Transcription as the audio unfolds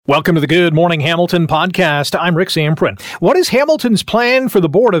Welcome to the Good Morning Hamilton podcast. I'm Rick Zamprin. What is Hamilton's plan for the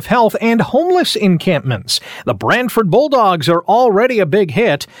Board of Health and homeless encampments? The Brantford Bulldogs are already a big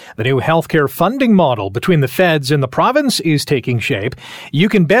hit. The new healthcare funding model between the feds and the province is taking shape. You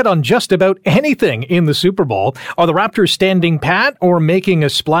can bet on just about anything in the Super Bowl. Are the Raptors standing pat or making a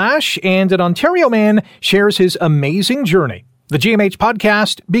splash? And an Ontario man shares his amazing journey. The GMH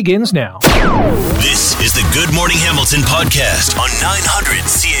podcast begins now. This is the Good Morning Hamilton podcast on 900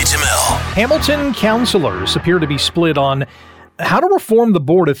 CHML. Hamilton councillors appear to be split on how to reform the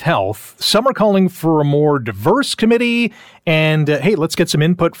Board of Health. Some are calling for a more diverse committee and, hey, let's get some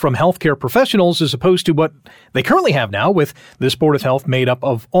input from healthcare professionals as opposed to what they currently have now with this Board of Health made up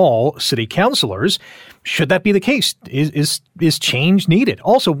of all city councillors. Should that be the case? Is change needed?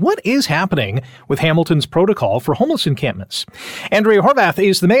 Also, what is happening with Hamilton's protocol for homeless encampments? Andrea Horvath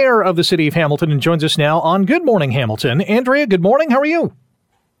is the mayor of the city of Hamilton and joins us now on Good Morning Hamilton. Andrea, good morning. How are you?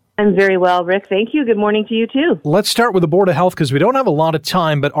 I'm very well, Rick. Thank you. Good morning to you, too. Let's start with the Board of Health because we don't have a lot of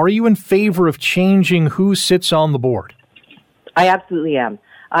time, but are you in favor of changing who sits on the board? I absolutely am.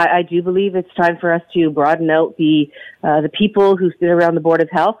 I do believe it's time for us to broaden out the people who sit around the Board of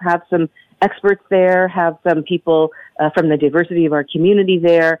Health, have some experts there, have some people from the diversity of our community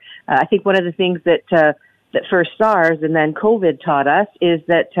there. I think one of the things that first SARS and then COVID taught us is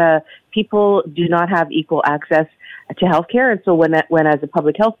that people do not have equal access to healthcare, and so when as a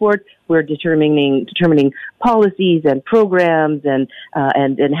public health board, we're determining policies and programs and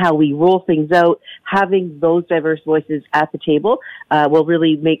how we roll things out. Having those diverse voices at the table will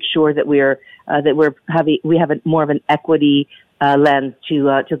really make sure that we have more of an equity lens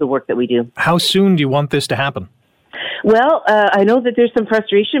to the work that we do. How soon do you want this to happen? Well, I know that there's some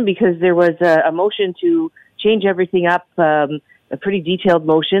frustration because there was a motion to change everything up, a pretty detailed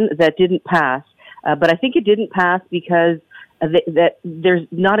motion that didn't pass. But I think it didn't pass because that there's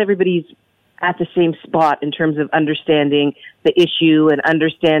not everybody's at the same spot in terms of understanding the issue and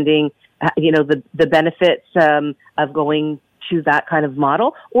understanding, the benefits of going to that kind of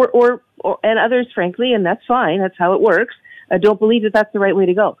model, or and others, frankly, and that's fine. That's how it works. I don't believe that that's the right way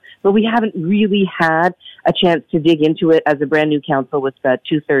to go. But we haven't really had a chance to dig into it as a brand new council with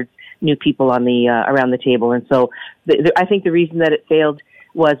 2/3 new people on the around the table, and so I think the reason that it failed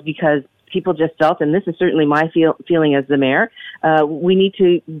was because people just felt, and this is certainly my feeling as the mayor, we need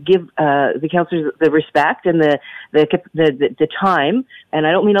to give the councillors the respect and the time, and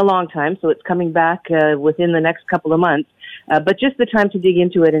I don't mean a long time, so it's coming back within the next couple of months, but just the time to dig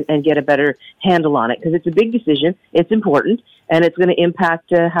into it and get a better handle on it, because it's a big decision, it's important, and it's going to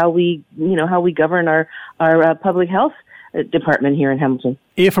impact how we govern our public health department here in Hamilton.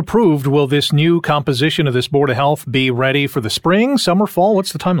 If approved, will this new composition of this Board of Health be ready for the spring, summer, fall?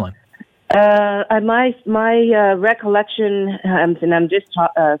 What's the timeline? My recollection, and I'm just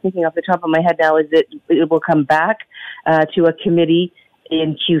thinking off the top of my head now, is that it will come back to a committee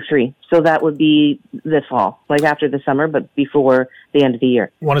in Q3. So that would be this fall, like after the summer, but before the end of the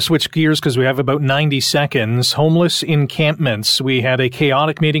year. Want to switch gears because we have about 90 seconds. Homeless encampments. We had a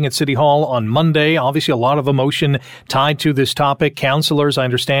chaotic meeting at City Hall on Monday. Obviously, a lot of emotion tied to this topic. Councillors, I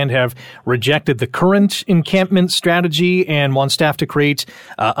understand, have rejected the current encampment strategy and want staff to create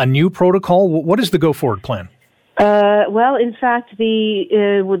a new protocol. What is the go-forward plan? Well, in fact,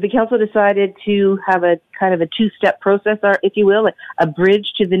 the council decided to have a kind of a two-step process, or if you will, a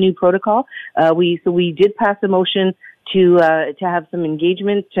bridge to the new protocol. We did pass a motion to have some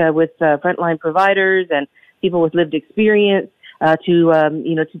engagement with frontline providers and people with lived experience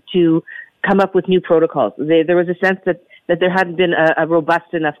to come up with new protocols. There was a sense that there hadn't been a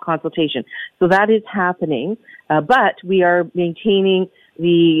robust enough consultation, so that is happening. But we are maintaining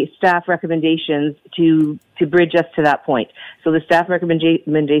the staff recommendations to bridge us to that point. So the staff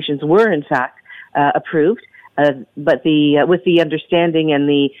recommendations were in fact approved, but with the understanding and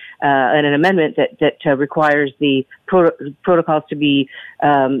an amendment that requires the protocols to be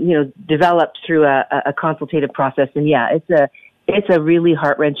developed through a consultative process. And yeah, it's a really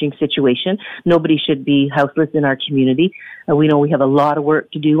heart-wrenching situation. Nobody should be houseless in our community. We know we have a lot of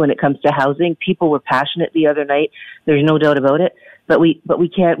work to do when it comes to housing. People were passionate the other night. There's no doubt about it. But we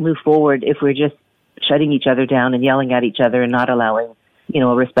can't move forward if we're just shutting each other down and yelling at each other and not allowing, a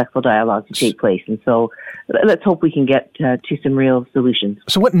respectful dialogue to take place. And so let's hope we can get to some real solutions.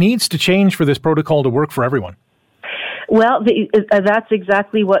 So what needs to change for this protocol to work for everyone? Well, that's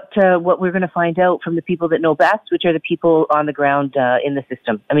exactly what we're going to find out from the people that know best, which are the people on the ground in the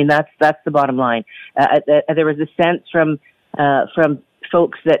system. I mean, that's the bottom line. There was a sense from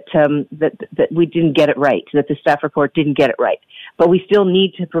folks that we didn't get it right, that the staff report didn't get it right. But we still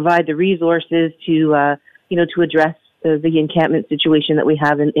need to provide the resources to address the encampment situation that we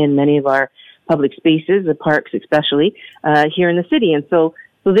have in many of our public spaces, the parks especially, here in the city. And so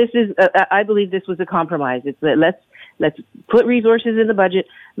this is, I believe this was a compromise. It's that let's put resources in the budget,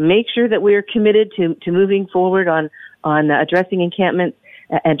 make sure that we're committed to moving forward on addressing encampments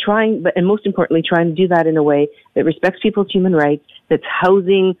and most importantly, trying to do that in a way that respects people's human rights, that's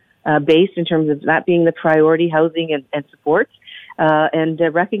housing based in terms of that being the priority, housing and supports, and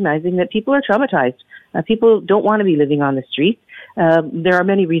recognizing that people are traumatized. People don't want to be living on the streets. There are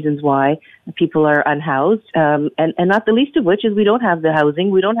many reasons why people are unhoused, and not the least of which is we don't have the housing,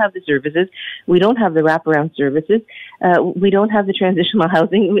 we don't have the services, we don't have the wraparound services, we don't have the transitional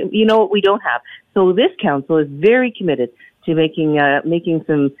housing. You know what we don't have. So this council is very committed to making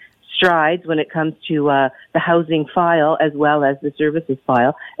some strides when it comes to the housing file as well as the services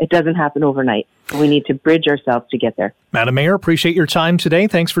file. It doesn't happen overnight. We need to bridge ourselves to get there. Madam Mayor, appreciate your time today.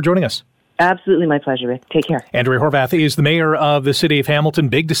 Thanks for joining us. Absolutely my pleasure, Rick. Take care. Andrea Horvath is the mayor of the city of Hamilton.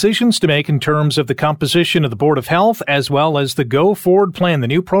 Big decisions to make in terms of the composition of the Board of Health as well as the Go Forward plan, the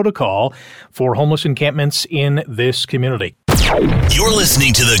new protocol for homeless encampments in this community. You're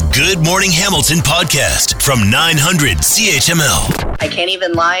listening to the Good Morning Hamilton podcast from 900 CHML. I can't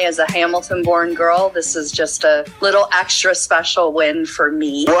even lie, as a Hamilton-born girl, this is just a little extra special win for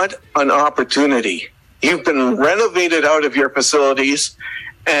me. What an opportunity. You've been renovated out of your facilities,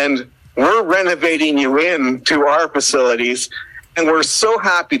 and we're renovating you into our facilities, and we're so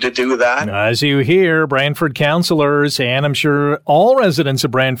happy to do that. As you hear, Brantford councillors, and I'm sure all residents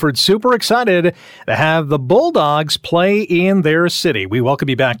of Brantford, super excited to have the Bulldogs play in their city. We welcome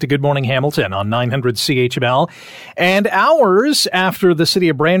you back to Good Morning Hamilton on 900 CHML. And hours after the city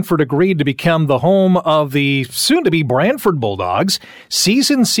of Brantford agreed to become the home of the soon-to-be Brantford Bulldogs,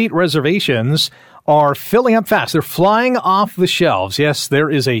 season seat reservations are filling up fast. They're flying off the shelves. Yes, there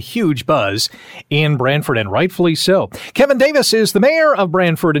is a huge buzz in Brantford, and rightfully so. Kevin Davis is the mayor of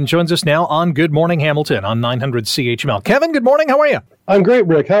Brantford and joins us now on Good Morning Hamilton on 900 CHML. Kevin, good morning. How are you? I'm great,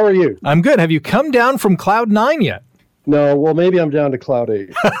 Rick. How are you? I'm good. Have you come down from Cloud 9 yet? No, well, maybe I'm down to Cloud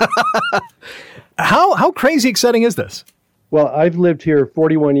 8. How crazy exciting is this? Well, I've lived here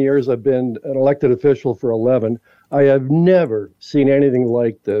 41 years. I've been an elected official for 11. I have never seen anything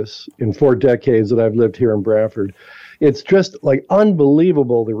like this in 4 decades that I've lived here in Brantford. It's just like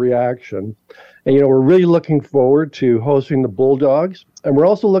unbelievable, the reaction. And, we're really looking forward to hosting the Bulldogs. And we're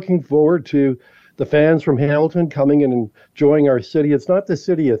also looking forward to the fans from Hamilton coming and enjoying our city. It's not the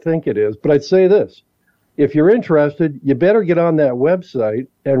city you think it is, but I'd say this. If you're interested, you better get on that website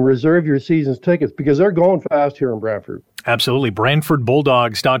and reserve your season's tickets because they're going fast here in Brantford. Absolutely.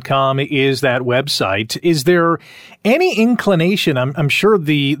 BrantfordBulldogs.com is that website. Is there any inclination? I'm sure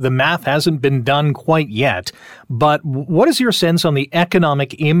the math hasn't been done quite yet, but what is your sense on the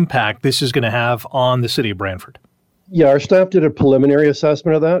economic impact this is going to have on the city of Brantford? Yeah, our staff did a preliminary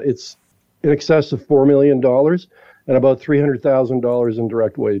assessment of that. It's in excess of $4 million and about $300,000 in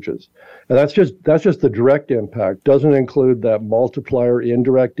direct wages. And that's just the direct impact. Doesn't include that multiplier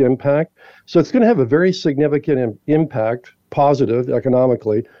indirect impact. So it's going to have a very significant impact, positive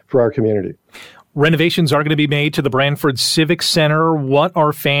economically, for our community. Renovations are going to be made to the Brantford Civic Center. What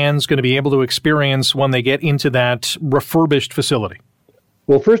are fans going to be able to experience when they get into that refurbished facility?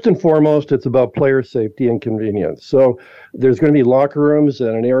 Well, first and foremost, it's about player safety and convenience. So there's going to be locker rooms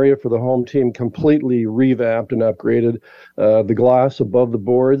and an area for the home team completely revamped and upgraded. The glass above the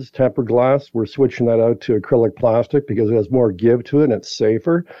boards, tempered glass, we're switching that out to acrylic plastic because it has more give to it and it's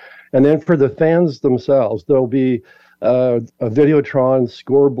safer. And then for the fans themselves, there'll be a Videotron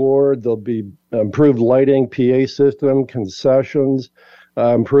scoreboard. There'll be improved lighting, PA system, concessions,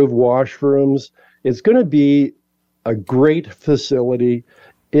 improved washrooms. It's going to be a great facility.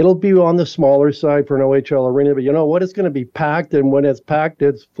 It'll be on the smaller side for an OHL arena, but you know what? It's going to be packed, and when it's packed,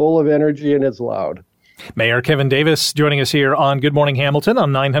 it's full of energy and it's loud. Mayor Kevin Davis joining us here on Good Morning Hamilton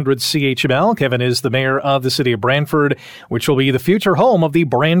on 900 CHML. Kevin is the mayor of the city of Brantford, which will be the future home of the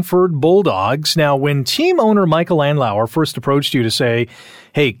Brantford Bulldogs. Now, when team owner Michael Andlauer first approached you to say,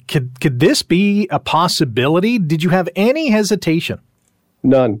 hey, could this be a possibility? Did you have any hesitation?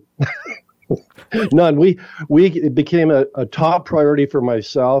 None. None. It became a top priority for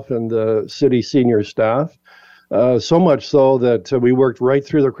myself and the city senior staff. So much so that we worked right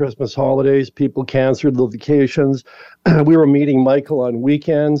through the Christmas holidays. People canceled the vacations. We were meeting Michael on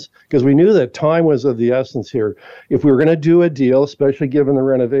weekends because we knew that time was of the essence here. If we were going to do a deal, especially given the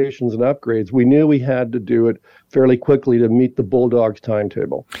renovations and upgrades, we knew we had to do it fairly quickly to meet the Bulldogs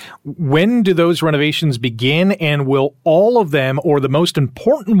timetable. When do those renovations begin, and will all of them or the most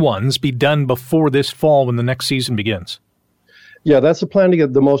important ones be done before this fall when the next season begins? Yeah, that's the plan to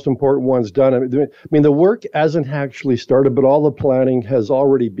get the most important ones done. I mean, the work hasn't actually started, but all the planning has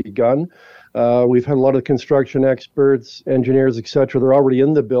already begun. We've had a lot of construction experts, engineers, et cetera. They're already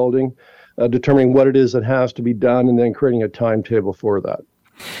in the building, determining what it is that has to be done and then creating a timetable for that.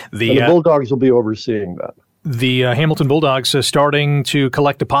 The Bulldogs will be overseeing that. The Hamilton Bulldogs starting to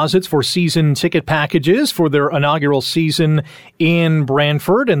collect deposits for season ticket packages for their inaugural season in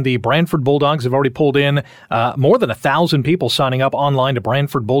Brantford, and the Brantford Bulldogs have already pulled in more than 1,000 people signing up online to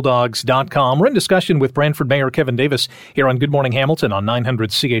BrantfordBulldogs.com. We're in discussion with Brantford Mayor Kevin Davis here on Good Morning Hamilton on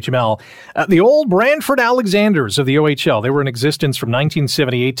 900 CHML. The old Brantford Alexanders of the OHL, they were in existence from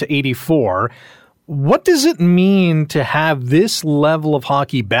 1978 to 84. What does it mean to have this level of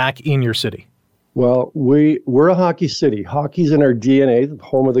hockey back in your city? Well, we're a hockey city. Hockey's in our DNA, the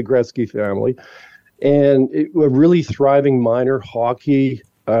home of the Gretzky family, and a really thriving minor hockey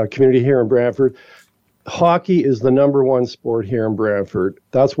community here in Brantford. Hockey is the number one sport here in Brantford.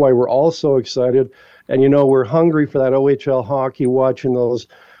 That's why we're all so excited. And, we're hungry for that OHL hockey, watching those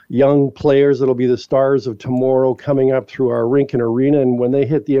young players that'll be the stars of tomorrow coming up through our rink and arena. And when they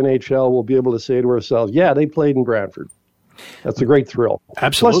hit the NHL, we'll be able to say to ourselves, yeah, they played in Brantford. That's a great thrill.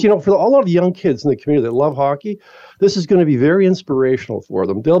 Absolutely. Plus, for a lot of the young kids in the community that love hockey, this is going to be very inspirational for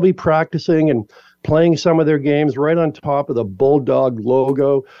them. They'll be practicing and playing some of their games right on top of the Bulldog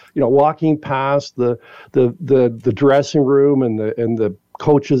logo, walking past the dressing room and the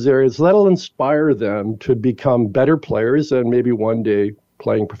coaches area. So that'll inspire them to become better players and maybe one day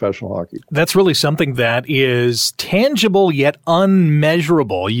playing professional hockey. That's really something that is tangible yet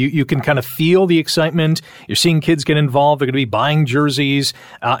unmeasurable. You can kind of feel the excitement. You're seeing kids get involved. They're going to be buying jerseys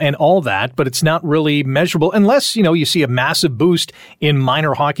and all that, but it's not really measurable unless, you see a massive boost in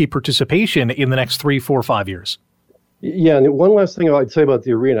minor hockey participation in the next 3, 4, 5 years. Yeah, and one last thing I'd say about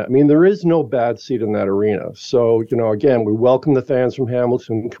the arena. I mean, there is no bad seat in that arena. So, again, we welcome the fans from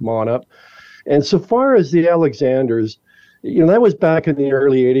Hamilton. Come on up. And so far as the Alexanders, that was back in the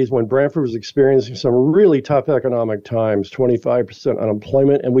early 80s when Brantford was experiencing some really tough economic times, 25%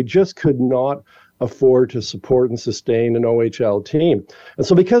 unemployment, and we just could not afford to support and sustain an OHL team. And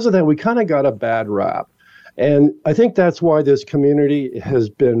so because of that, we kind of got a bad rap. And I think that's why this community has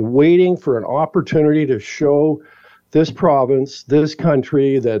been waiting for an opportunity to show this province, this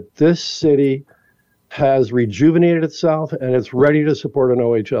country, that this city has rejuvenated itself and it's ready to support an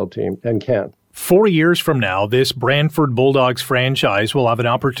OHL team and can. 4 years from now, this Brantford Bulldogs franchise will have an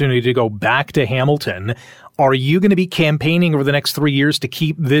opportunity to go back to Hamilton. Are you going to be campaigning over the next 3 years to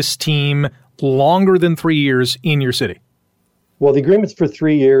keep this team longer than 3 years in your city? Well, the agreement's for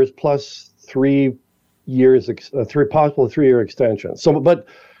 3 years plus 3 years, possible 3-year extension. But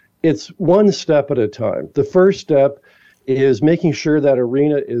it's one step at a time. The first step is making sure that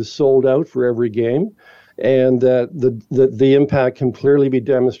arena is sold out for every game, and that the impact can clearly be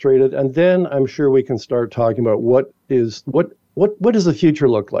demonstrated. And then I'm sure we can start talking about what does the future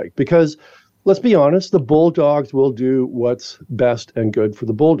look like? Because let's be honest, the Bulldogs will do what's best and good for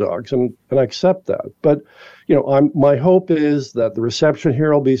the Bulldogs, and I accept that. But my hope is that the reception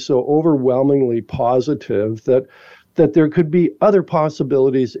here will be so overwhelmingly positive that there could be other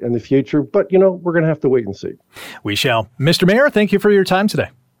possibilities in the future. But we're going to have to wait and see. We shall. Mr. Mayor, thank you for your time today.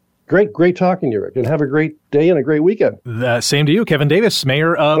 Great talking to you, Rick, and have a great day and a great weekend. Same to you, Kevin Davis,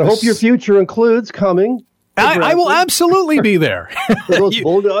 Mayor of... I hope your future includes coming. I will absolutely be there. For those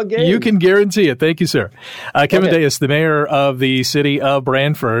Bulldog games. You can guarantee it. Thank you, sir. Kevin Davis, the mayor of the city of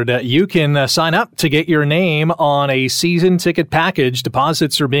Brantford. You can sign up to get your name on a season ticket package.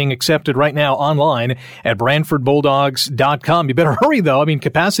 Deposits are being accepted right now online at BrantfordBulldogs.com. You better hurry, though. I mean,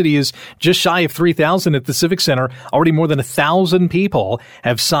 capacity is just shy of 3,000 at the Civic Center. Already more than 1,000 people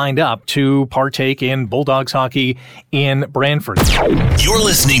have signed up to partake in Bulldogs hockey in Brantford. You're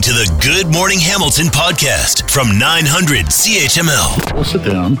listening to the Good Morning Hamilton podcast from 900 CHML. We'll sit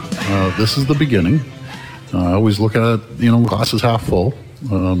down. This is the beginning. I always look at it, glass is half full.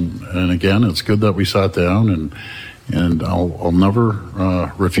 And again, it's good that we sat down, and I'll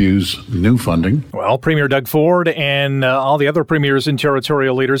never refuse new funding. Well, Premier Doug Ford and all the other premiers and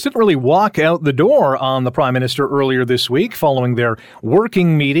territorial leaders didn't really walk out the door on the Prime Minister earlier this week following their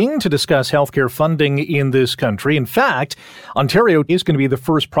working meeting to discuss healthcare funding in this country. In fact, Ontario is going to be the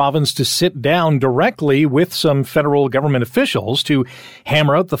first province to sit down directly with some federal government officials to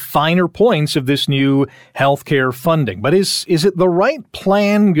hammer out the finer points of this new healthcare funding. But is it the right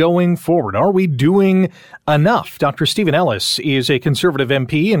plan going forward? Are we doing enough? Dr. Stephen Ellis is a Conservative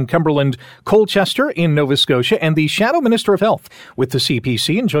MP in Cumberland, Colchester in Nova Scotia, and the Shadow Minister of Health with the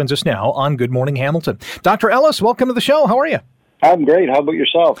CPC, and joins us now on Good Morning Hamilton. Dr. Ellis, welcome to the show. How are you? I'm great. How about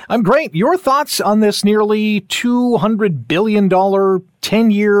yourself? I'm great. Your thoughts on this nearly $200 billion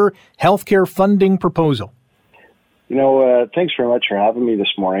 10-year healthcare funding proposal? Thanks very much for having me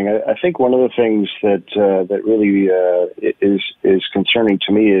this morning. I think one of the things that really is concerning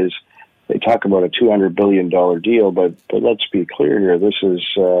to me is they talk about a $200 billion deal, but let's be clear here. This is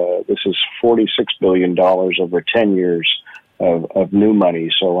 $46 billion over 10 years of new money.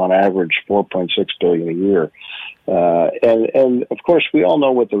 So on average, $4.6 billion a year. And of course, we all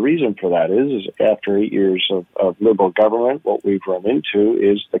know what the reason for that is after 8 years of Liberal government, what we've run into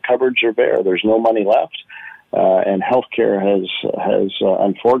is the cupboards are bare. There's no money left. And healthcare has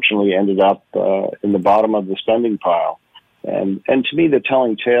unfortunately ended up in the bottom of the spending pile. And to me, the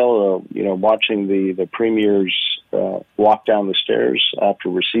telling tale, watching the premiers walk down the stairs after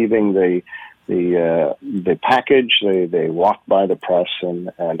receiving the package, they walked by the press and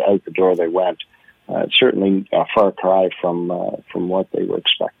out the door they went. It's certainly a far cry from what they were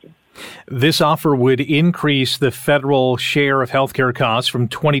expecting. This offer would increase the federal share of healthcare costs from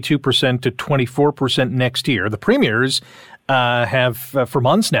 22% to 24% next year. The premiers have, for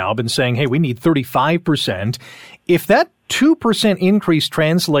months now, been saying, hey, we need 35%. If that 2% increase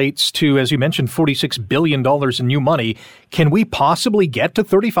translates to, as you mentioned, $46 billion in new money, can we possibly get to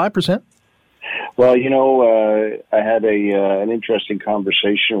 35%? Well, I had an interesting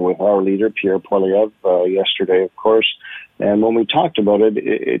conversation with our leader, Pierre Poilievre, yesterday, of course. And when we talked about it,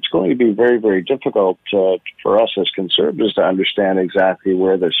 it's going to be very, very difficult for us as conservatives to understand exactly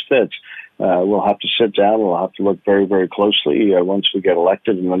where this fits. We'll have to sit down. We'll have to look very, very closely once we get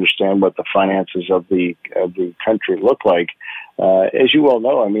elected and understand what the finances of the country look like. As you well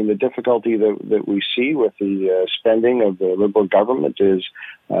know, I mean, the difficulty that we see with the spending of the Liberal government is,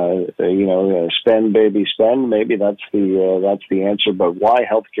 spend, baby, spend. Maybe that's the answer. But why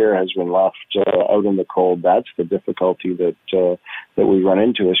healthcare has been left out in the cold? That's the difficulty that we run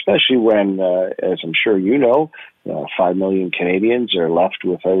into, especially when, as I'm sure you know, 5 million Canadians are left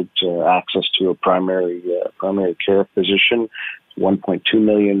without access to a primary care physician. 1.2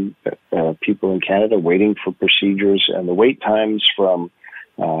 million people in Canada waiting for procedures, and the wait times from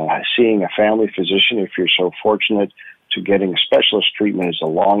seeing a family physician, if you're so fortunate, to getting specialist treatment is the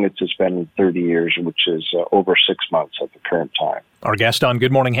longest it's been in 30 years, which is over 6 months at the current time. Our guest on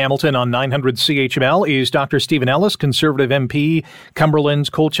Good Morning Hamilton on 900 CHML is Dr. Stephen Ellis, Conservative MP, Cumberland's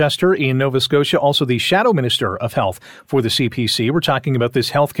Colchester in Nova Scotia, also the Shadow Minister of Health for the CPC. We're talking about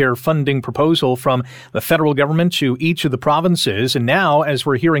this healthcare funding proposal from the federal government to each of the provinces. And now, as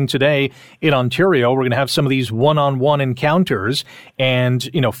we're hearing today in Ontario, we're going to have some of these one-on-one encounters and,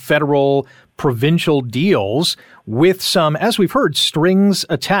 federal provincial deals with some, as we've heard, strings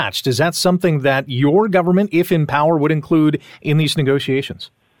attached. Is that something that your government, if in power, would include in these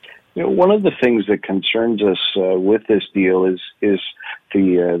negotiations? One of the things that concerns us with this deal is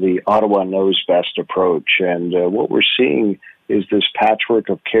the Ottawa knows best approach. And what we're seeing is this patchwork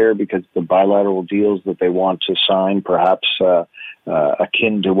of care because the bilateral deals that they want to sign, perhaps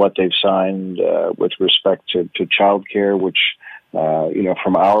akin to what they've signed with respect to childcare, which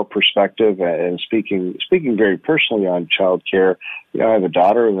from our perspective, and speaking very personally on childcare, I have a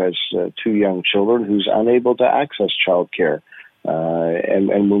daughter who has 2 young children who's unable to access childcare. And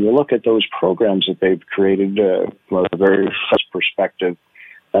when we look at those programs that they've created from a very first perspective,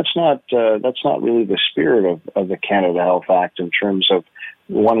 that's not really the spirit of the Canada Health Act in terms of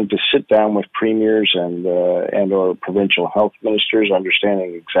wanting to sit down with premiers and or provincial health ministers,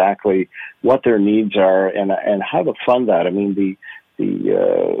 understanding exactly what their needs are and how to fund that. I mean,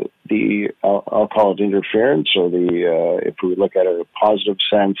 I'll call it interference, or if we look at it in a positive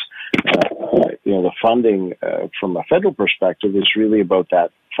sense, the funding from a federal perspective is really about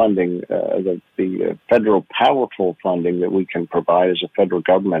that funding, the federal powerful funding that we can provide as a federal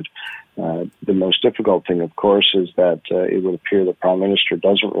government. The most difficult thing, of course, is that it would appear the Prime Minister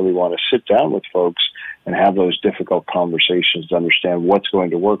doesn't really want to sit down with folks and have those difficult conversations to understand what's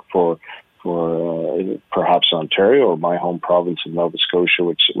going to work for perhaps Ontario or my home province of Nova Scotia,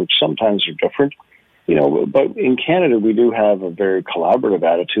 which sometimes are different. But in Canada, we do have a very collaborative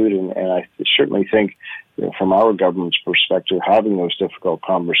attitude, and I certainly think, from our government's perspective, having those difficult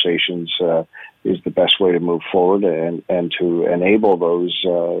conversations is the best way to move forward and to enable those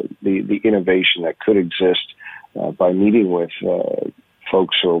the innovation that could exist by meeting with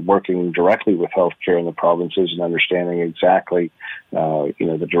folks who are working directly with healthcare in the provinces and understanding exactly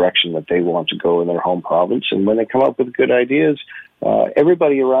the direction that they want to go in their home province. And when they come up with good ideas,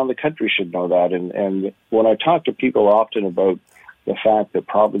 everybody around the country should know that. And when I talk to people often about the fact that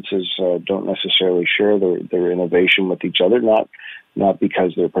provinces don't necessarily share their innovation with each other, not not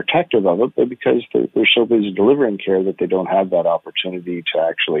because they're protective of it, but because they're so busy delivering care that they don't have that opportunity to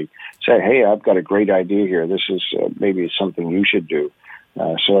actually say, hey, I've got a great idea here. This is maybe something you should do.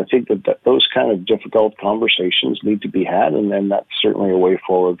 So I think that those kind of difficult conversations need to be had, and then that's certainly a way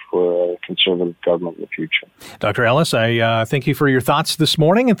forward for a Conservative government in the future. Dr. Ellis, I thank you for your thoughts this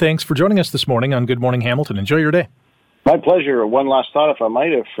morning, and thanks for joining us this morning on Good Morning Hamilton. Enjoy your day. My pleasure. One last thought, if I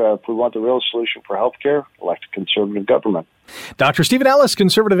might. If we want the real solution for healthcare, elect a Conservative government. Dr. Stephen Ellis,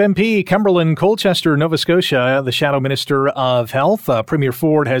 Conservative MP, Cumberland, Colchester, Nova Scotia, the Shadow Minister of Health. Premier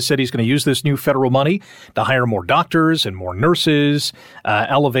Ford has said he's going to use this new federal money to hire more doctors and more nurses,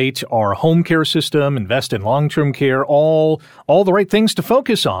 elevate our home care system, invest in long-term care, all the right things to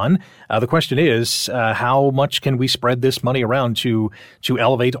focus on. The question is, how much can we spread this money around to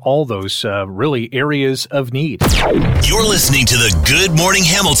elevate all those really areas of need? You're listening to the Good Morning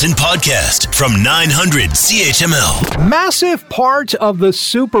Hamilton podcast from 900 CHML. Massive part of the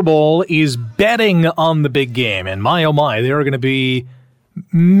Super Bowl is betting on the big game. And my, oh my, there are going to be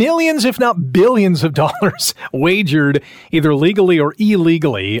millions, if not billions of dollars wagered either legally or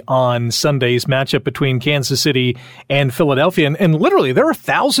illegally on Sunday's matchup between Kansas City and Philadelphia. And literally, there are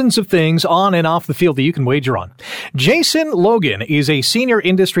thousands of things on and off the field that you can wager on. Jason Logan is a senior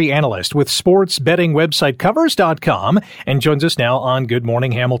industry analyst with sports betting website Covers.com and joins us now on Good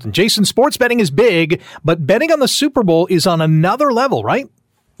Morning Hamilton. Jason, sports betting is big, but betting on the Super Bowl is on another level, right?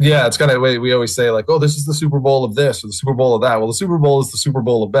 Yeah, it's kind of the way we always say, like, oh, this is the Super Bowl of this or the Super Bowl of that. Well, the Super Bowl is the Super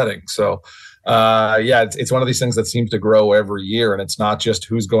Bowl of betting. So, it's one of these things that seems to grow every year. And it's not just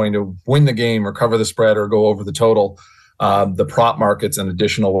who's going to win the game or cover the spread or go over the total. The prop markets and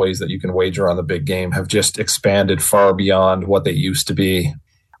additional ways that you can wager on the big game have just expanded far beyond what they used to be.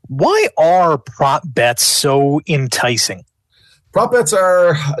 Why are prop bets so enticing? Prop bets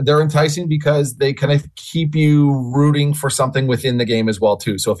they're enticing because they kind of keep you rooting for something within the game as well,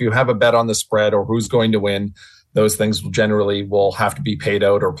 too. So if you have a bet on the spread or who's going to win, those things generally will have to be paid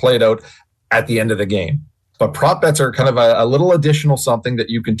out or played out at the end of the game. But prop bets are kind of a little additional something that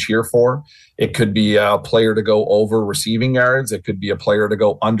you can cheer for. It could be a player to go over receiving yards. It could be a player to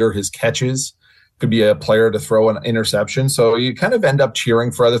go under his catches. Could be a player to throw an interception. So you kind of end up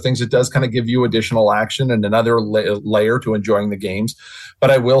cheering for other things. It does kind of give you additional action and another layer to enjoying the games.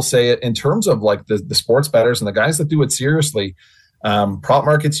 But I will say, in terms of like the sports bettors and the guys that do it seriously, prop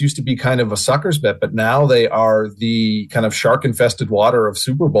markets used to be kind of a sucker's bet, but now they are the kind of shark-infested water of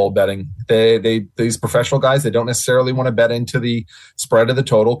Super Bowl betting. These professional guys, they don't necessarily want to bet into the spread of the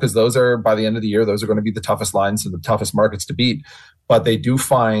total because those are, by the end of the year, those are going to be the toughest lines and the toughest markets to beat. But they do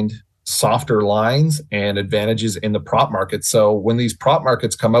find softer lines and advantages in the prop market. So when these prop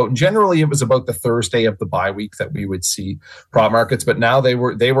markets come out, and generally it was about the Thursday of the bye week that we would see prop markets, but now they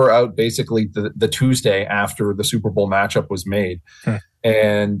were out basically the Tuesday after the Super Bowl matchup was made.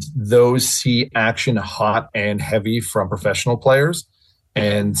 And those see action hot and heavy from professional players.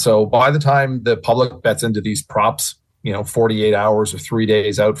 And so by the time the public bets into these props, 48 hours or 3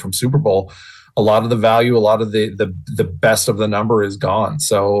 days out from Super Bowl, a lot of the value, a lot of the best of the number is gone.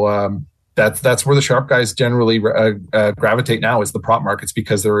 So that's where the sharp guys generally gravitate now, is the prop markets,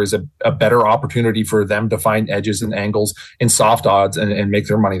 because there is a better opportunity for them to find edges and angles in soft odds and make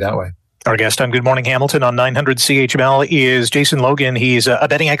their money that way. Our guest on Good Morning Hamilton on 900 CHML is Jason Logan. He's a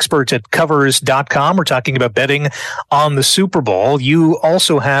betting expert at Covers.com. We're talking about betting on the Super Bowl. You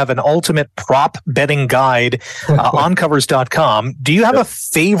also have an ultimate prop betting guide on Covers.com. Do you have a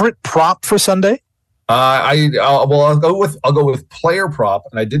favorite prop for Sunday? I'll go with player prop,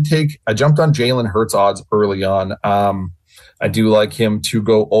 and I jumped on Jalen Hurts odds early on. I do like him to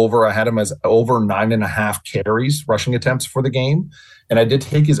go over. I had him as over 9.5 carries, rushing attempts for the game. And I did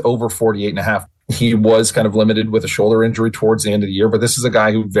take his over 48.5. He was kind of limited with a shoulder injury towards the end of the year, but this is a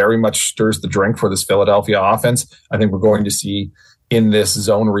guy who very much stirs the drink for this Philadelphia offense. I think we're going to see in this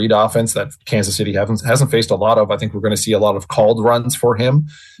zone read offense that Kansas City hasn't faced a lot of. I think we're going to see a lot of called runs for him.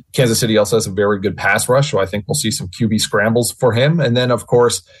 Kansas City also has a very good pass rush, so I think we'll see some QB scrambles for him. And then, of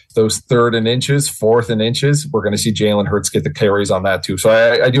course, those 3rd and inches, 4th and inches, we're going to see Jalen Hurts get the carries on that too. So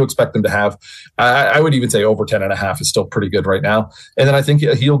I do expect them to have, I would even say over 10.5 is still pretty good right now. And then I think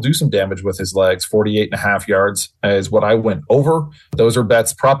he'll do some damage with his legs. 48.5 yards is what I went over. Those are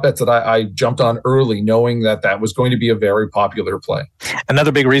prop bets that I jumped on early, knowing that was going to be a very popular play.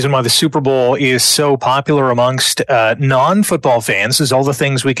 Another big reason why the Super Bowl is so popular amongst non-football fans is all the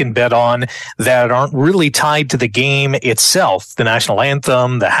things we can bet on that aren't really tied to the game itself. The national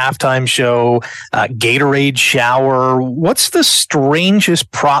anthem, the halftime show, Gatorade shower. What's the strangest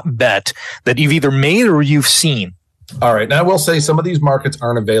prop bet that you've either made or you've seen? All right. Now, I will say some of these markets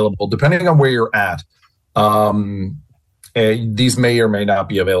aren't available, depending on where you're at. these may or may not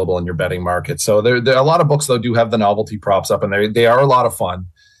be available in your betting market. So there a lot of books, though, do have the novelty props up, and they are a lot of fun.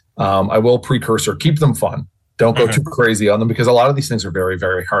 I will precursor, keep them fun. Don't go too crazy on them, because a lot of these things are very,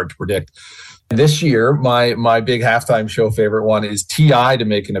 very hard to predict. This year, my big halftime show favorite one is T.I. to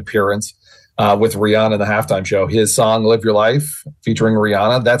make an appearance with Rihanna in the halftime show. His song "Live Your Life" featuring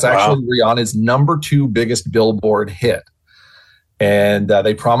Rihanna. That's actually Rihanna's number 2 biggest Billboard hit. And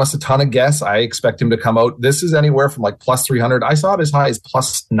they promised a ton of guests. I expect him to come out. This is anywhere from like plus 300. I saw it as high as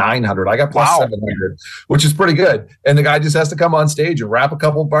plus 900. I got plus 700, which is pretty good. And the guy just has to come on stage and rap a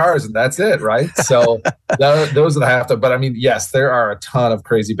couple bars, and that's it, right? So those are the halftime. But I mean, yes, there are a ton of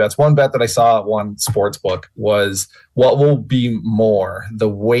crazy bets. One bet that I saw at one sports book was what will be more, the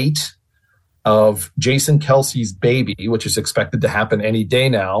weight of Jason Kelce's baby, which is expected to happen any day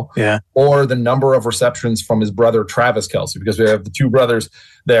now, or the number of receptions from his brother Travis Kelce, because we have the 2 brothers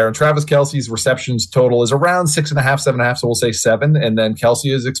there. And Travis Kelce's receptions total is around 6.5, 7.5, so we'll say 7. And then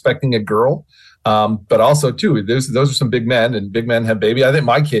Kelce is expecting a girl. But also, too, those are some big men, and big men have baby. I think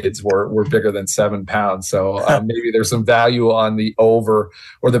my kids were bigger than 7 pounds. So maybe there's some value on the over,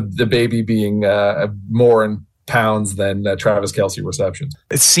 or the baby being more in pounds than Travis Kelce receptions.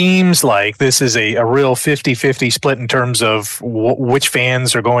 It seems like this is a real 50-50 split in terms of which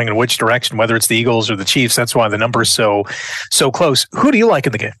fans are going in which direction, whether it's the Eagles or the Chiefs. That's why the number is so close. Who do you like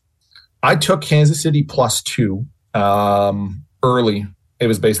in the game? I took Kansas City plus 2 early. It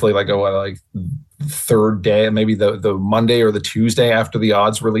was basically like third day, maybe the Monday or the Tuesday after the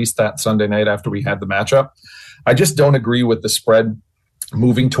odds released that Sunday night after we had the matchup. I just don't agree with the spread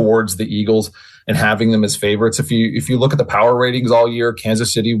moving towards the Eagles and having them as favorites. If you look at the power ratings all year,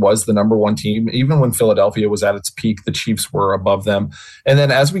 Kansas City was the number 1 team. Even when Philadelphia was at its peak, the Chiefs were above them. And then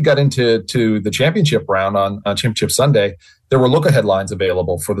as we got into the championship round on Championship Sunday, there were look-ahead lines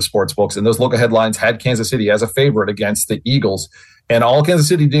available for the sports books, and those look-ahead lines had Kansas City as a favorite against the Eagles. And all Kansas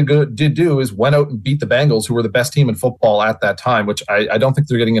City did do is went out and beat the Bengals, who were the best team in football at that time, which I don't think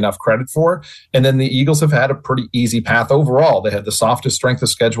they're getting enough credit for. And then the Eagles have had a pretty easy path overall. They had the softest strength of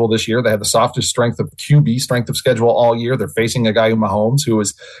schedule this year. They had the softest strength of QB strength of schedule all year. They're facing a guy, Mahomes, who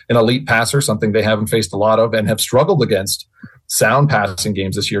is an elite passer, something they haven't faced a lot of, and have struggled against sound passing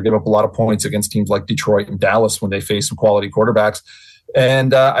games this year, give up a lot of points against teams like Detroit and Dallas when they face some quality quarterbacks.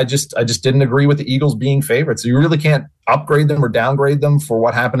 And I just didn't agree with the Eagles being favorites. So you really can't upgrade them or downgrade them for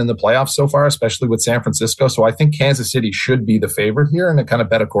what happened in the playoffs so far, especially with San Francisco. So I think Kansas City should be the favorite here, and I kind of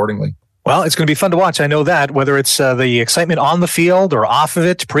bet accordingly. Well, it's going to be fun to watch. I know that, whether it's the excitement on the field or off of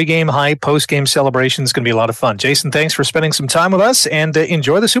it, pregame hype, postgame celebration is going to be a lot of fun. Jason, thanks for spending some time with us, and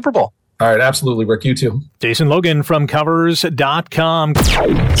enjoy the Super Bowl. All right, absolutely, Rick. You too. Jason Logan from Covers.com.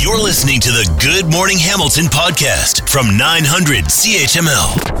 You're listening to the Good Morning Hamilton podcast from 900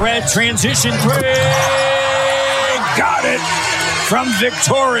 CHML. Brad transition 3. Got it from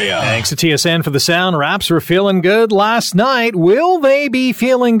Victoria. Thanks to TSN for the sound. Raps were feeling good last night. Will they be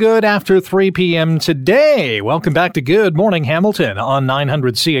feeling good after 3 p.m. today? Welcome back to Good Morning Hamilton on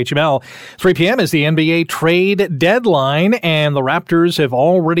 900 CHML. 3 p.m. is the NBA trade deadline, and the Raptors have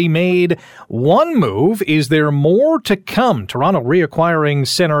already made one move. Is there more to come? Toronto reacquiring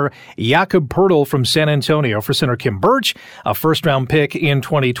center Jakob Poeltl from San Antonio for center Khem Birch, a first-round pick in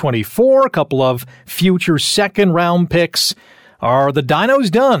 2024, a couple of future second-round picks. Are the Dinos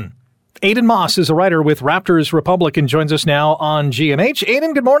done? Aiden Moss is a writer with Raptors Republic and joins us now on GMH.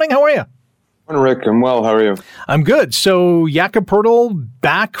 Aiden, good morning. How are you? Morning, Rick. I'm well. How are you? I'm good. So Jakob Poeltl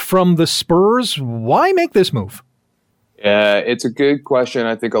back from the Spurs. Why make this move? Yeah, it's a good question.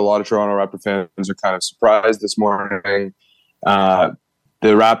 I think a lot of Toronto Raptor fans are kind of surprised this morning. The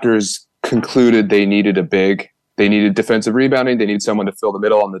Raptors concluded they needed a big. They needed defensive rebounding. They needed someone to fill the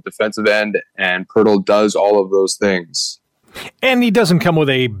middle on the defensive end, and Poeltl does all of those things. And he doesn't come with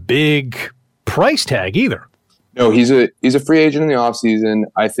a big price tag either. No, he's a free agent in the offseason.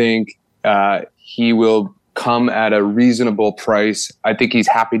 I think he will come at a reasonable price. I think he's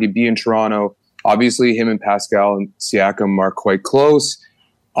happy to be in Toronto. Obviously, him and Pascal and Siakam are quite close.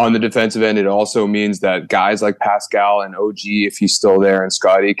 On the defensive end, it also means that guys like Pascal and OG, if he's still there, and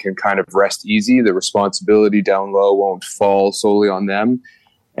Scotty can kind of rest easy. The responsibility down low won't fall solely on them.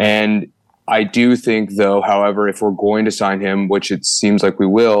 And I do think, though, however, if we're going to sign him, which it seems like we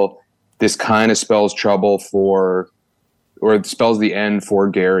will, this kind of spells trouble or it spells the end for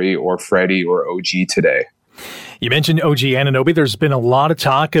Gary or Freddie or OG today. You mentioned OG Anunoby. There's been a lot of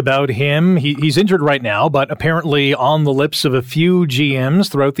talk about him. He's injured right now, but apparently on the lips of a few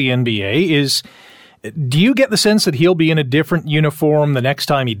GMs throughout the NBA. Do you get the sense that he'll be in a different uniform the next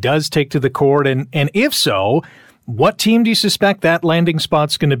time he does take to the court? And if so, what team do you suspect that landing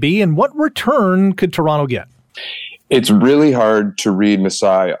spot's going to be, and what return could Toronto get? It's really hard to read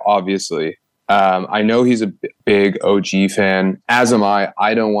Masai, obviously. I know he's a big OG fan, as am I.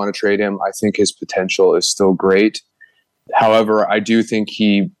 I don't want to trade him. I think his potential is still great. However, I do think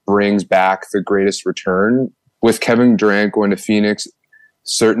he brings back the greatest return. With Kevin Durant going to Phoenix,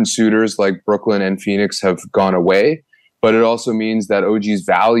 certain suitors like Brooklyn and Phoenix have gone away, but it also means that OG's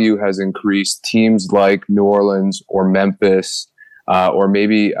value has increased. Teams like New Orleans or Memphis or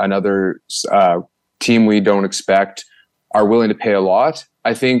maybe another team we don't expect are willing to pay a lot.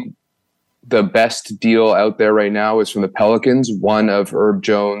 I think the best deal out there right now is from the Pelicans, one of Herb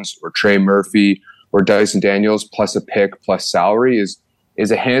Jones or Trey Murphy or Dyson Daniels plus a pick plus salary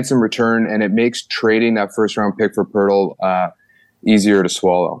is a handsome return, and it makes trading that first round pick for Poeltl easier to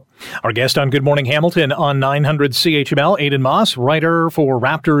swallow. Our guest on Good Morning Hamilton on 900 CHML, Aidan Moss, writer for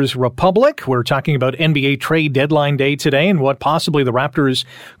Raptors Republic. We're talking about NBA trade deadline day today and what possibly the Raptors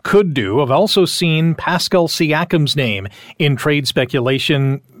could do. I've also seen Pascal Siakam's name in trade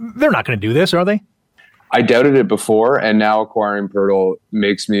speculation. They're not going to do this, are they? I doubted it before, and now acquiring Poeltl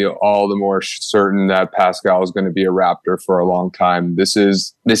makes me all the more certain that Pascal is going to be a Raptor for a long time. This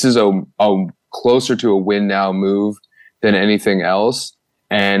is a closer to a win now move than anything else.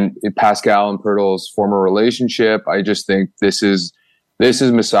 And Pascal and Poeltl's former relationship, I just think this is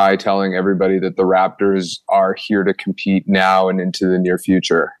Masai telling everybody that the Raptors are here to compete now and into the near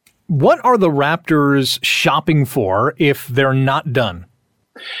future. What are the Raptors shopping for if they're not done?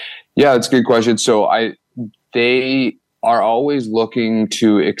 Yeah, that's a good question. So they are always looking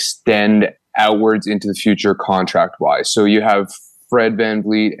to extend outwards into the future contract-wise. So you have Fred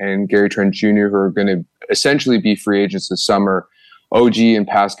VanVleet and Gary Trent Jr. who are going to essentially be free agents this summer, OG and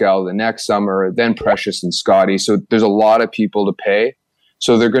Pascal the next summer, then Precious and Scotty. So there's a lot of people to pay.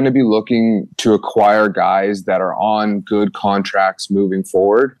 So they're going to be looking to acquire guys that are on good contracts moving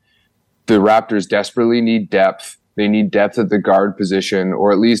forward. The Raptors desperately need depth. They need depth at the guard position,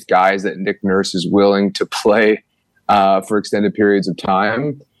 or at least guys that Nick Nurse is willing to play for extended periods of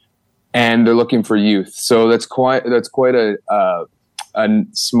time. And they're looking for youth. So that's quite a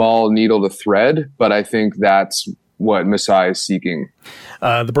small needle to thread, but I think that's what Masai is seeking.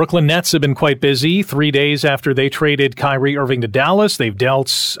 The Brooklyn Nets have been quite busy. 3 days after they traded Kyrie Irving to Dallas, they've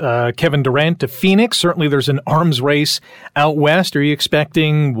dealt Kevin Durant to Phoenix. Certainly there's an arms race out west. Are you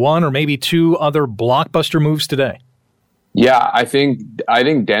expecting one or maybe two other blockbuster moves today? Yeah, I think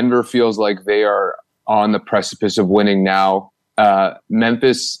Denver feels like they are on the precipice of winning now.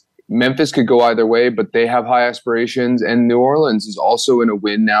 Memphis could go either way, but they have high aspirations. And New Orleans is also in a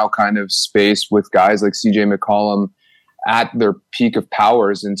win now kind of space with guys like CJ McCollum at their peak of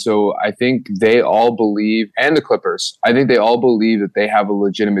powers. And so I think they all believe, and the Clippers, I think they all believe that they have a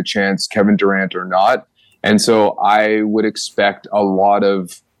legitimate chance, Kevin Durant or not. And so I would expect a lot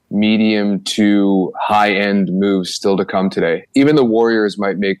of medium to high end moves still to come today. Even the Warriors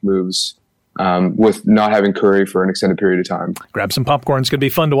might make moves with not having Curry for an extended period of time. Grab some popcorn. It's going to be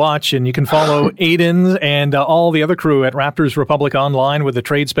fun to watch. And you can follow Aidan and all the other crew at Raptors Republic online with the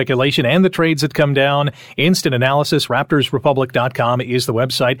trade speculation and the trades that come down. Instant analysis. RaptorsRepublic.com is the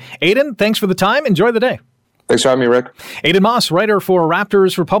website. Aidan, thanks for the time. Enjoy the day. Thanks for having me, Rick. Aidan Moss, writer for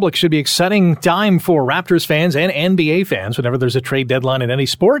Raptors Republic. Should be exciting time for Raptors fans and NBA fans whenever there's a trade deadline in any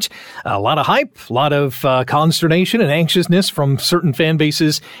sport. A lot of hype, a lot of consternation and anxiousness from certain fan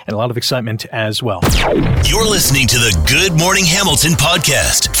bases, and a lot of excitement as well. You're listening to the Good Morning Hamilton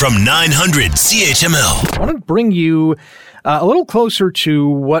podcast from 900 CHML. I want to bring you a little closer to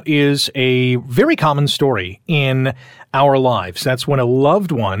what is a very common story in our lives. That's when a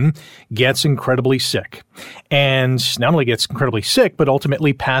loved one gets incredibly sick, and not only gets incredibly sick, but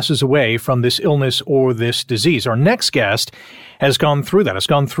ultimately passes away from this illness or this disease. Our next guest has gone through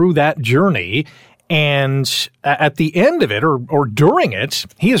that journey, and at the end of it, or during it,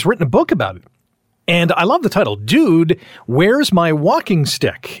 he has written a book about it. And I love the title, Dude, Where's My Walking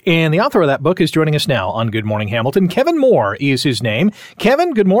Stick? And the author of that book is joining us now on Good Morning Hamilton. Kevin Moore is his name.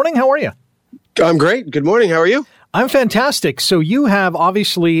 Kevin, good morning. How are you? I'm great. Good morning. How are you? I'm fantastic. So you have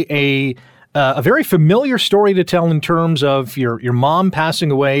obviously a very familiar story to tell in terms of your mom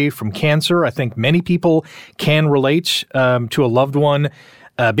passing away from cancer. I think many people can relate to a loved one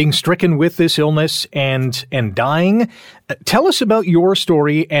being stricken with this illness and dying. Tell us about your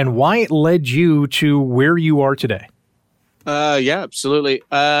story and why it led you to where you are today. Yeah, absolutely.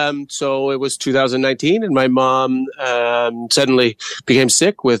 So it was 2019, and my mom suddenly became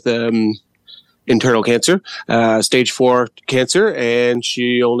sick with internal cancer, stage 4 cancer, and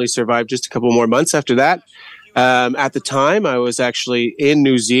she only survived just a couple more months after that. At the time, I was actually in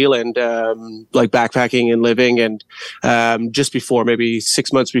New Zealand, like backpacking and living. And just before, maybe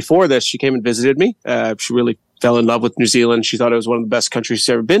 6 months before this, she came and visited me. She really fell in love with New Zealand. She thought it was one of the best countries she's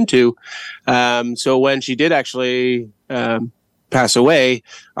ever been to. So when she did actually pass away,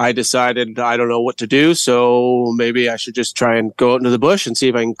 I decided I don't know what to do. So maybe I should just try and go out into the bush and see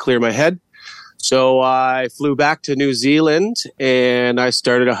if I can clear my head. So I flew back to New Zealand and I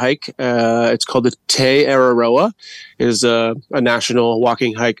started a hike. It's called the Te Araroa. It is a national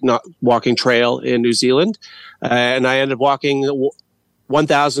walking trail in New Zealand. And I ended up walking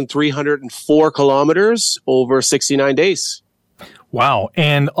 1,304 kilometers over 69 days. Wow.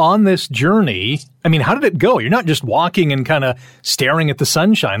 And on this journey, I mean, how did it go? You're not just walking and kind of staring at the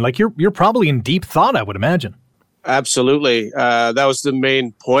sunshine. Like you're probably in deep thought, I would imagine. Absolutely. That was the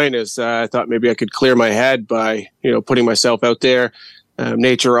main point is I thought maybe I could clear my head by, putting myself out there.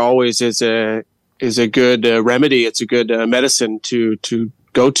 Nature always is a good remedy. It's a good medicine to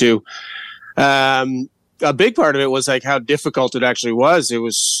go to. A big part of it was like how difficult it actually was. It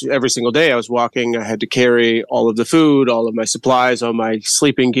was every single day I was walking. I had to carry all of the food, all of my supplies, all my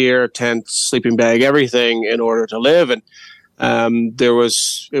sleeping gear, tent, sleeping bag, everything in order to live. And it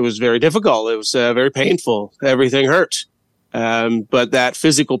was very difficult. It was very painful. Everything hurt. But that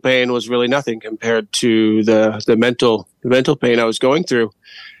physical pain was really nothing compared to the mental pain I was going through.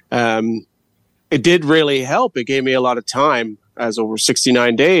 It did really help. It gave me a lot of time as over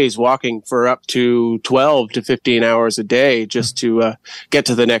 69 days walking for up to 12 to 15 hours a day just to get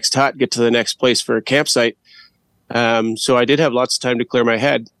to the next hut, get to the next place for a campsite. So I did have lots of time to clear my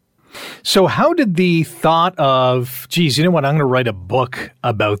head. So how did the thought of, geez, you know what, I'm going to write a book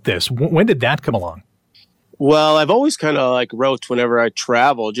about this, when did that come along? Well, I've always kind of like wrote whenever I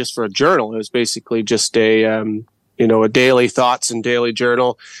travel just for a journal. It was basically just a daily thoughts and daily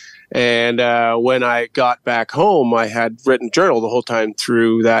journal. And when I got back home, I had written journal the whole time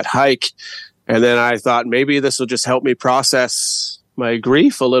through that hike. And then I thought maybe this will just help me process my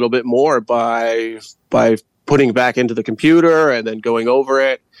grief a little bit more by putting it back into the computer and then going over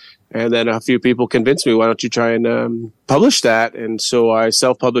it. And then a few people convinced me, why don't you try and publish that? And so I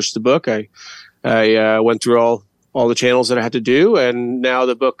self-published the book. I went through all the channels that I had to do. And now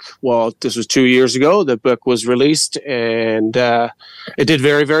the book, well, this was 2 years ago, the book was released and it did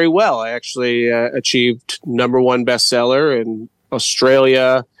very, very well. I actually achieved #1 bestseller in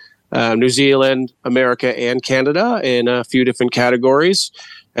Australia, New Zealand, America, and Canada in a few different categories.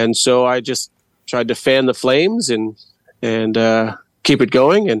 And so I just tried to fan the flames and keep it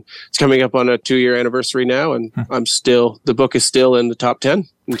going. And it's coming up on a 2-year anniversary now. And the book is still in the top 10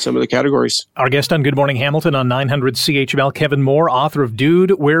 in some of the categories. Our guest on Good Morning Hamilton on 900 CHML, Kevin Moore, author of Dude,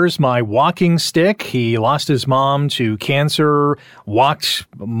 Where's My Walking Stick? He lost his mom to cancer, walked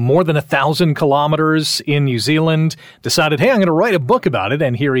more than 1,000 kilometers in New Zealand, decided, hey, I'm going to write a book about it.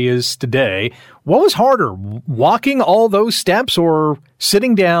 And here he is today. What was harder, walking all those steps or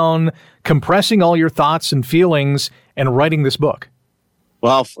sitting down, compressing all your thoughts and feelings and writing this book?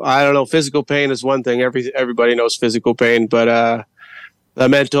 Well, I don't know. Physical pain is one thing. Everybody knows physical pain, but the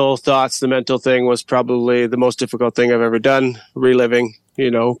mental thoughts, the mental thing was probably the most difficult thing I've ever done. Reliving,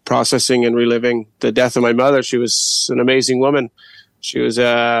 processing and reliving the death of my mother. She was an amazing woman. She was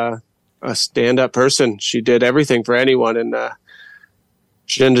a stand-up person. She did everything for anyone, and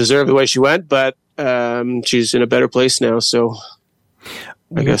she didn't deserve the way she went, but she's in a better place now, so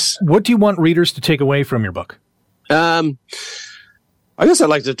I guess. What do you want readers to take away from your book? I guess I'd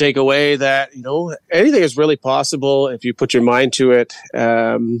like to take away that, anything is really possible if you put your mind to it.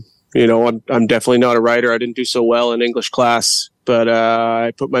 I'm definitely not a writer. I didn't do so well in English class, but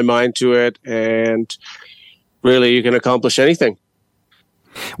I put my mind to it, and really you can accomplish anything.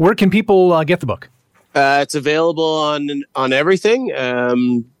 Where can people get the book? It's available on everything.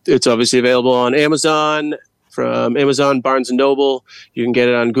 It's obviously available on Amazon, from Amazon, Barnes & Noble. You can get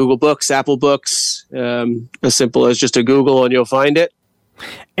it on Google Books, Apple Books, as simple as just a Google and you'll find it.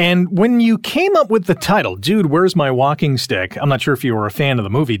 And when you came up with the title, Dude, Where's My Walking Stick? I'm not sure if you were a fan of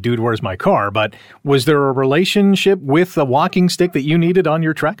the movie, Dude, Where's My Car? But was there a relationship with a walking stick that you needed on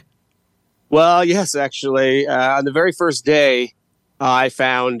your trek? Well, yes, actually. On the very first day, I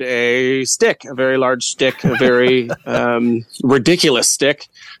found a stick, a very large stick, a very ridiculous stick.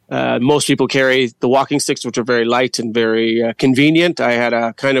 Most people carry the walking sticks, which are very light and very convenient. I had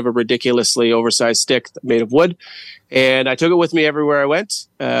a kind of a ridiculously oversized stick made of wood. And I took it with me everywhere I went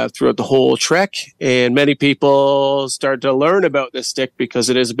throughout the whole trek. And many people started to learn about this stick because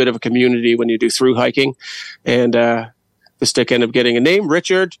it is a bit of a community when you do through hiking. And the stick ended up getting a name,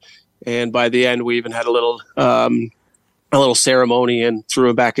 Richard. And by the end, we even had a little a little ceremony and threw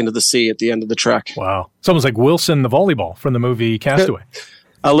him back into the sea at the end of the trek. Wow. Someone's like Wilson the volleyball from the movie Castaway.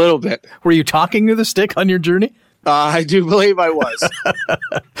 A little bit. Were you talking to the stick on your journey? I do believe I was.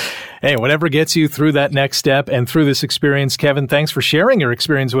 Hey, whatever gets you through that next step and through this experience, Kevin, thanks for sharing your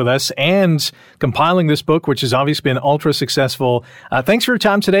experience with us and compiling this book, which has obviously been ultra successful. Thanks for your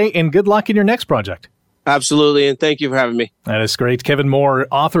time today, and good luck in your next project. Absolutely, and thank you for having me. That is great. Kevin Moore,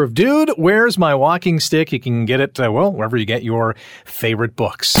 author of Dude, Where's My Walking Stick? You can get it, wherever you get your favorite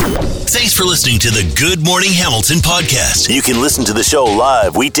books. Thanks for listening to the Good Morning Hamilton podcast. You can listen to the show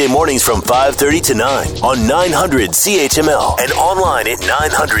live weekday mornings from 5:30 to 9 on 900 CHML and online at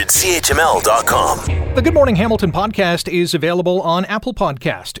 900CHML.com. The Good Morning Hamilton podcast is available on Apple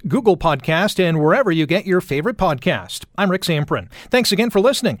Podcast, Google Podcast, and wherever you get your favorite podcast. I'm Rick Zamprin. Thanks again for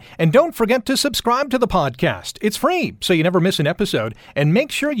listening, and don't forget to subscribe to the podcast. It's free, so you never miss an episode, and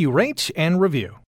make sure you rate and review.